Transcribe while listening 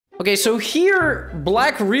Okay, so here,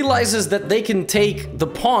 black realizes that they can take the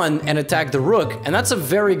pawn and attack the rook, and that's a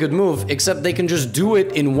very good move, except they can just do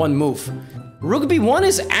it in one move. Rook b1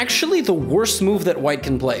 is actually the worst move that white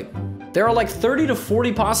can play. There are like 30 to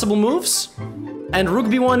 40 possible moves, and rook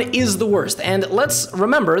b1 is the worst. And let's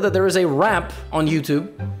remember that there is a rap on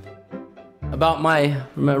YouTube about my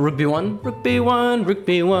rook b1. Rook b1, rook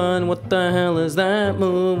b1, what the hell is that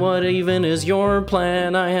move? What even is your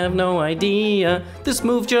plan? I have no idea. This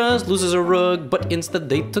move just loses a rook, but instead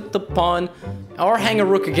they took the pawn. Or hang a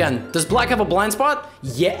rook again. Does black have a blind spot?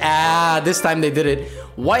 Yeah, this time they did it.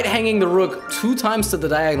 White hanging the rook 2 times to the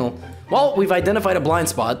diagonal. Well, we've identified a blind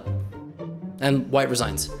spot, and white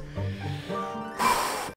resigns.